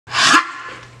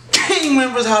gang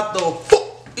members, how the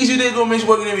fuck is you there gonna make sure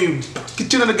working at me?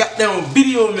 Get you on the goddamn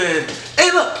video, man.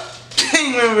 Hey, look.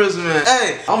 Gang members, man.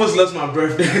 Hey, I almost lost my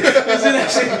birthday. You see that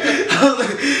shit? I was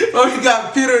like, oh, you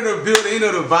got Peter in the building. You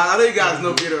know the vibe. I know you guys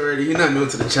know Peter already. He's not new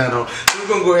to the channel. So we're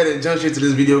gonna go ahead and jump straight to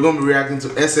this video. We're gonna be reacting to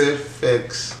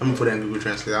Sf-x. I'm gonna put that in Google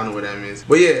Translate. I don't know what that means.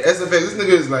 But yeah, Sf-x, this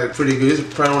nigga is like pretty good.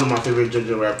 He's probably one of my favorite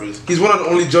Georgian rappers. He's one of the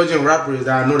only Georgian rappers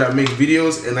that I know that make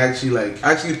videos and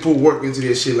actually put work into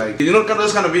their shit. Like, you know,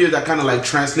 those kind of videos that kind of like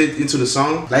translate into the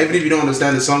song. Like, even if you don't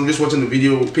understand the song, just watching the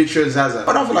video, picture Zaza.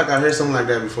 But I don't feel like I heard something like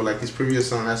that before. Like his previous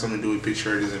song has something to do with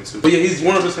picturism too. But yeah, he's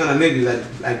one of those kind of niggas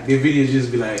that like their videos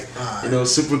just be like, you know,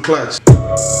 super clutch.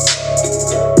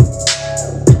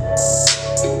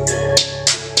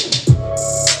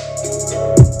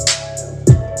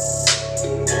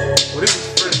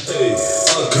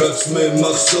 Რაც მე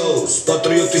მახსოვს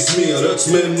პატრიოტის მია რაც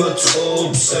მე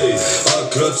მაწყობს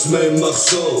აქ რაც მე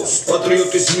მახსოვს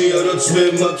პატრიოტის მია რაც მე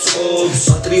მაწყობს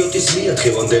პატრიოტის მია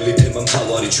დღევანდელი თემა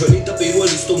მთავარი ჩვენი და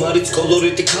პირველი სტუმარიც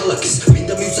კოლორიტი ქალაქის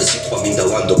მინდა მივწე სიტყვა მინდა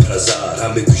ვანდო ფრაზა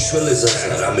რამე გვიშველე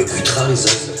ზაზა რამე გითხარი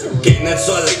ზაზა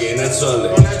გენაცვალე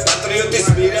პატრიოტის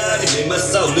მია არის მე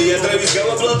მასწავლე ადრევის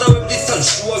გავაპლატავებდით თან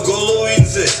შუა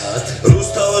გოლოვინზე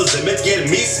რუსთაველზე მეტგერ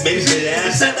მის მე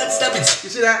სადაც დაბიც. You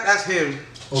see that? That's him.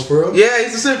 Oh, for real? Yeah,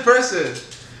 he's the same person.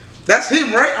 That's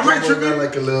him, right? Am I tripping?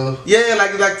 Like a little. Yeah,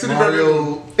 like two different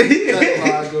people.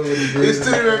 It's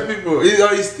two different people.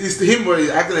 It's him, but he's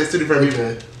acting like two different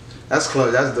people. That's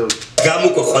close. That's dope.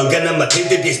 გამუკო ხალგანამა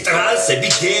თენდების ტრანსები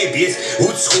გების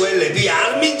უცხოელები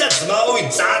არ მინდა ძმაოვი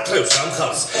წაათრევს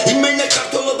სამხალს იმენა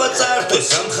ქართულობა წაართვეს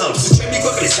სამხალს ჩემი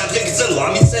ქვეყნის სადღეგრძელო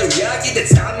ამიწევია კიდეც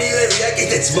დამილევია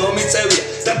კიდეც მომიწევია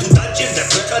და თუ დაჭირდა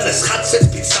ქვეყანას ხაცებს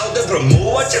ფიცავდებ რომ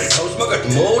მოვაჭერ თავს მაგათ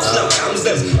მოუხსნავ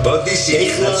გამზდებს ბოდიში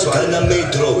ეხლა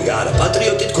თანამედროვე არა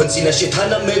პატრიოტი თქვენ წინაშე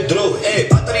თანამედროვე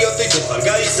პატრიოტი თუ ხარ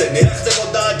გაიხსენე რა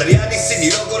ხდებოდა ადრიანის სინი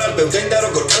როგორ არ ბევრდენ და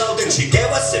როგორ კლაუდენში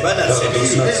გევასებ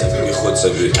ანაცები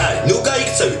ხოცები აი ნუ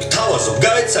გაიქცევი თავაზობ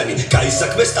გაეცანი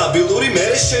გაისაქმე სტაბილური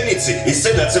მერე შენიცი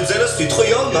ისე ნაცებზე რა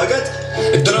სიტყვიო მაგათ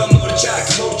დრომორჩაკ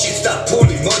მოვჭით და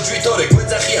ფული მოჯვითორე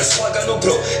გვეძახია სხვაგან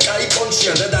უფრო კაი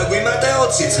პონჩია და დაგვიმატე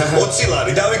 20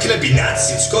 ლარი დავიქნები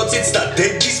ნაციც კოციც და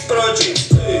დედის პროჯექტს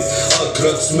აქ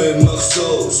რაც მე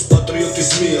მახსოვს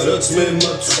პატრიოტის მია რაც მე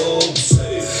მაწყობს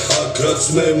აქ რაც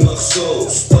მე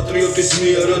მახსოვს პატრიოტის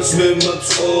მია რაც მე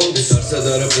მაწყობს არცად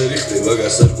არაფერი ხდება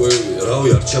გასარკვევია რავი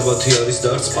არჩაბათი არის და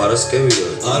არც პარასკევია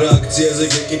არა აქციაზე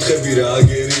გეკითხები რა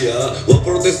აგერია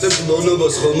ვაპროტესტებთ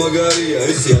მონობას ხო მაგარია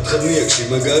ისი ათხოვნიაკში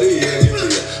მაგარია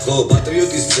გეტია ხო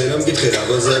პატრიოტის მზერა მკითხე რა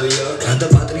ბაზარია რა და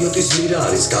პატრიოტის მირა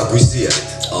არის გაგვიზიარეთ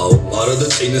აუ არა და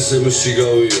წინასემში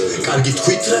გავიარე კარგი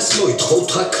თქვით რას მოითხოვთ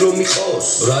აქ რომ იყოს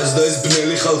რას და ეს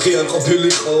ბნელი ხალხი არ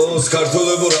ყოფილიყოს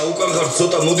ქართველებო რა უკან ხართ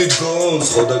ცოტა მოდით გონს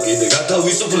ხო და კიდე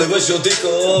გათავისუფლება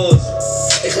შოთიკოს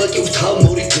ეხლა კი ვთავ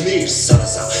მორით გმირს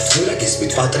ზაზა თქვენ რა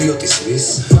გესმით პატრიოტიზმის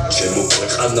ჩემო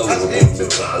ქვეყანა როგორ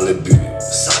მებრალები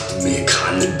სადმე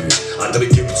ქანები ადრე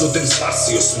გებწოდენ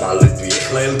სპარსიოს მალები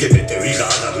ეხლა LGBT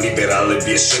ვიღარ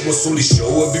ლიბერალები ეს შემოსული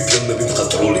შოუები ფილმები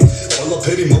მხატვრული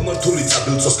ყველაფერი მომართული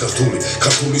წაბილწოს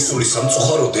ქართული სული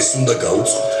სამწუხაროდ ეს უნდა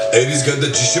გაუწყო ერის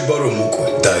გადაჯიშება რომ უკვე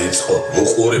დაიწყო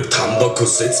უყურებ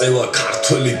თამბაქოს ეწევა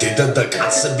ქართველი დედა და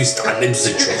კაცების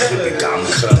ტანებზე ჩოხები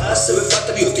გამხრა ასევე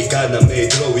პატრიოტი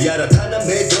განამედროვე არა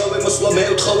თანამედროვე მოსვლა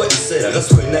მეუთხოვე ისე რაღაც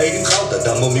თქვენაირი მყავდა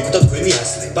და მომიკვდა თქვენი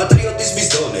ასლი პატრიოტიზმის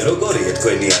დონე როგორია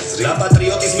თქვენი აზრი რა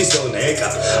პატრიოტიზმის დონე ეკა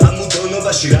ამ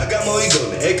უდონობაში რა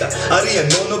გამოიგონე ეკა არიან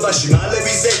მონობაში მალე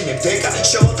ვიზეიმებთ ეკა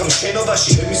შევაკამ შენობაში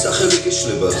ჩემი სახელი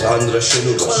გეშლება ან რა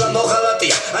შენობაში ყველა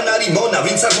მოღალატია ან არის მონა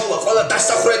ვინც არ მოვა ყველა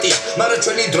დასახრეტია მაგრამ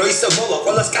ჩვენი დრო ისე მოვა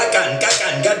ყველას კაკან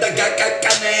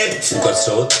გადაგაკაკანებთ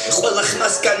უკაცრავად ყველა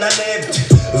ხმას განანებთ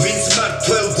ვინც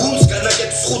მართლ გულს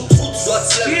განაგებს ხუთს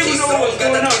ვაცლებთ ის რომ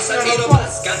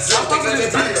გადაგესაგირობას გაძლევთ ეგრევე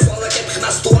ბანკს ყველა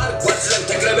კეთხნას თუ არ გვაძლევთ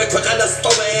ეგრევე ქვეყანას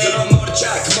ტოვებ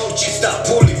მორჩაკ მოვჭით და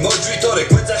ფული მოჯვითორე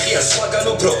გვეძახია სხვაგან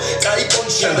უფრო კაი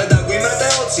პონჩია და დაგვიმატე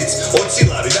 20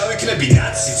 ლარი დავიქნები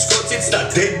ნაციც კოციც და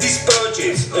დედის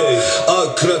პროჯექტს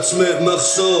აქ რაც მე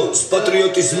მახსოვს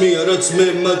პატრიოტის მია რაც მე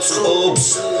მაწყობს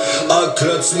აქ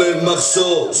რაც მე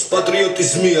მახსოვს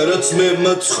პატრიოტის მია რაც მე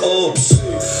მაწყობს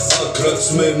აქ რაც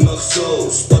მე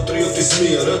მახსოვს პატრიოტის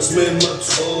მია რაც მე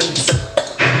მაწყობს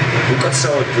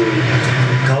უკაცრავად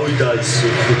გავიდა ის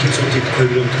 5 წუთი თქვენ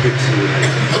რომ თქვით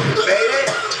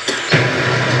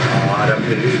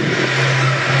არაფერი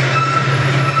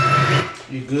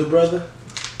You good, brother?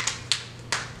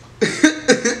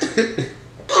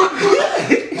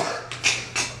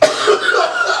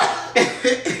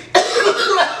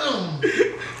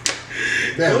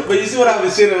 Damn, But you see what I've been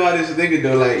saying about this nigga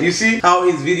though? Like, you see how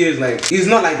his videos, like, he's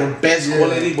not like the best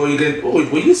quality, but you can, oh,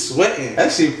 but you sweating. That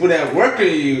shit put that work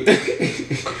in you.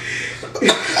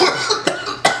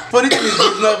 Funny thing is,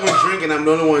 he's not even drinking. I'm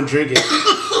the only one drinking.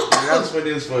 That's what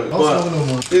this for. I don't smoke no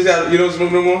more. You don't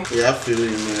smoke no more? Yeah, I feel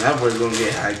it, man. That boy's gonna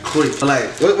get high quick. But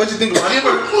like, what you think about it?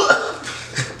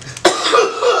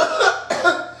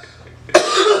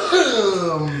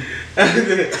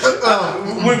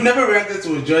 We've never reacted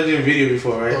to a judging video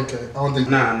before, right? Okay, I don't think.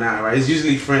 Nah, right? It's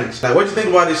usually French. Like, what you think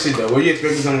about this shit though? Were you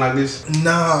expecting something like this?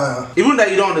 Nah. Even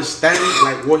that you don't understand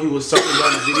like what he was talking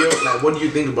about in the video, like what do you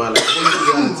think about it? Like, what do you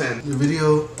think out of 10? The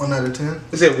video 1 out of 10.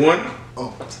 Is it 1?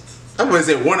 Oh. I'm gonna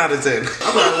say 1 out of 10.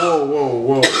 I'm like,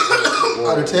 whoa.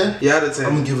 Out of 10? Yeah, out of 10.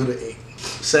 I'm gonna give it an 8.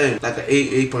 Same, like an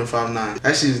 8.59.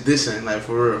 That shit is decent, like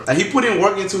for real. Like he put in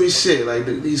work into his shit. Like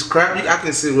these crap, I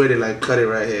can see where they like cut it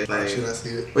right here. Like, should I see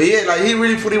it? But yeah, like he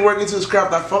really put in work into his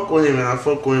craft. I fuck with him, man.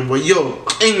 But yo,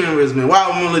 England, man. Why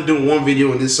I'm only doing one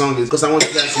video on this song is because I want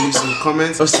you guys to leave some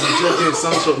comments of some judging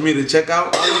songs for me to check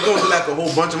out. I was going to like a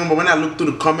whole bunch of them, but when I look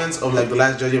through the comments of like the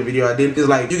last judging video I did, it's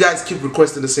like you guys keep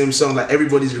requesting the same song. Like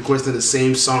everybody's requesting the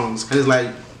same songs, and it's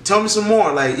like, tell me some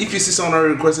more. Like if you see someone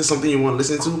already requested something you want to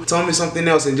listen to, tell me something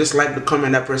else and just like the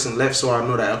comment that person left so I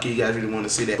know that okay, you guys really want to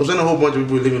see that. Because then a whole bunch of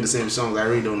people leaving the same songs, I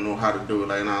really don't know how to do it,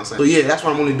 like, you know what I'm saying? So yeah, that's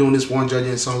why I'm only doing this one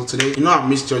judging song today. You know I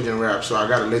miss judging rap, so I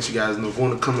gotta let you guys know. Go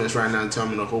in the comments right now and tell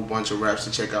me a whole bunch of raps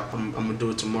to check out. I'm gonna do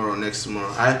it tomorrow, next tomorrow.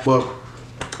 Alright? But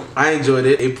I enjoyed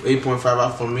it. 8.5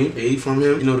 out from me, 8 from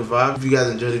him. You know the vibe. If you guys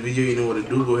enjoyed the video, you know what to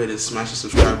do. Go ahead and smash the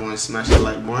subscribe button, smash the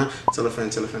like button. Tell a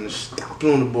friend to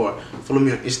put on the board. Follow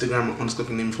me on Instagram on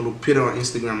 _name. Follow Peter on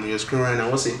Instagram on your screen right now.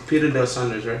 What's it? Peter Del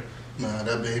Sanders, right? Nah,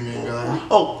 that Bahamian guy.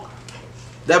 Oh,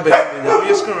 that Bahamian guy on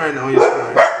your screen right now. On your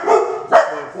screen.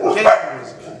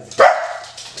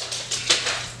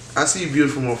 I see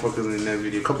beautiful motherfuckers in that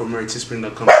video. Couple of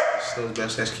Teespring.com.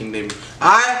 / King Demi.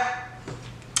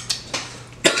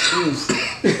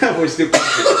 That was still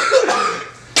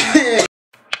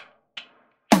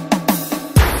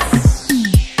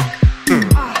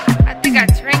I think I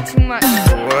drank too much. I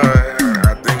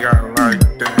think I like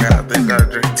that. I think I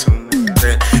drink too much.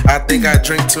 I think I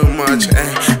drink too much.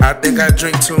 I think I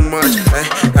drink too much.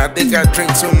 I think I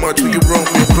drink too much. Will you roll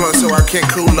me a blunt so I can't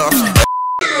cool off?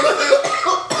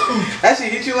 That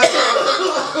shit hit you like that?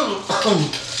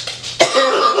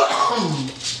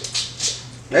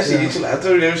 That shit hit you like, I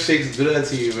told you them shakes do that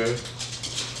to you, bro.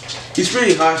 It's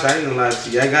pretty harsh, I ain't gonna lie to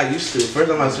you. I got used to it. First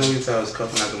time I smoked it, I was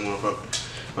coughing like a motherfucker.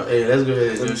 But hey, let's go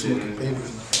ahead and do shit.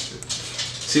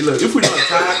 See, look, if we're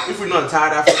not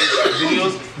tired after these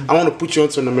videos, I want to put you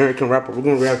onto an American rapper. We're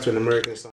gonna rap to an American song.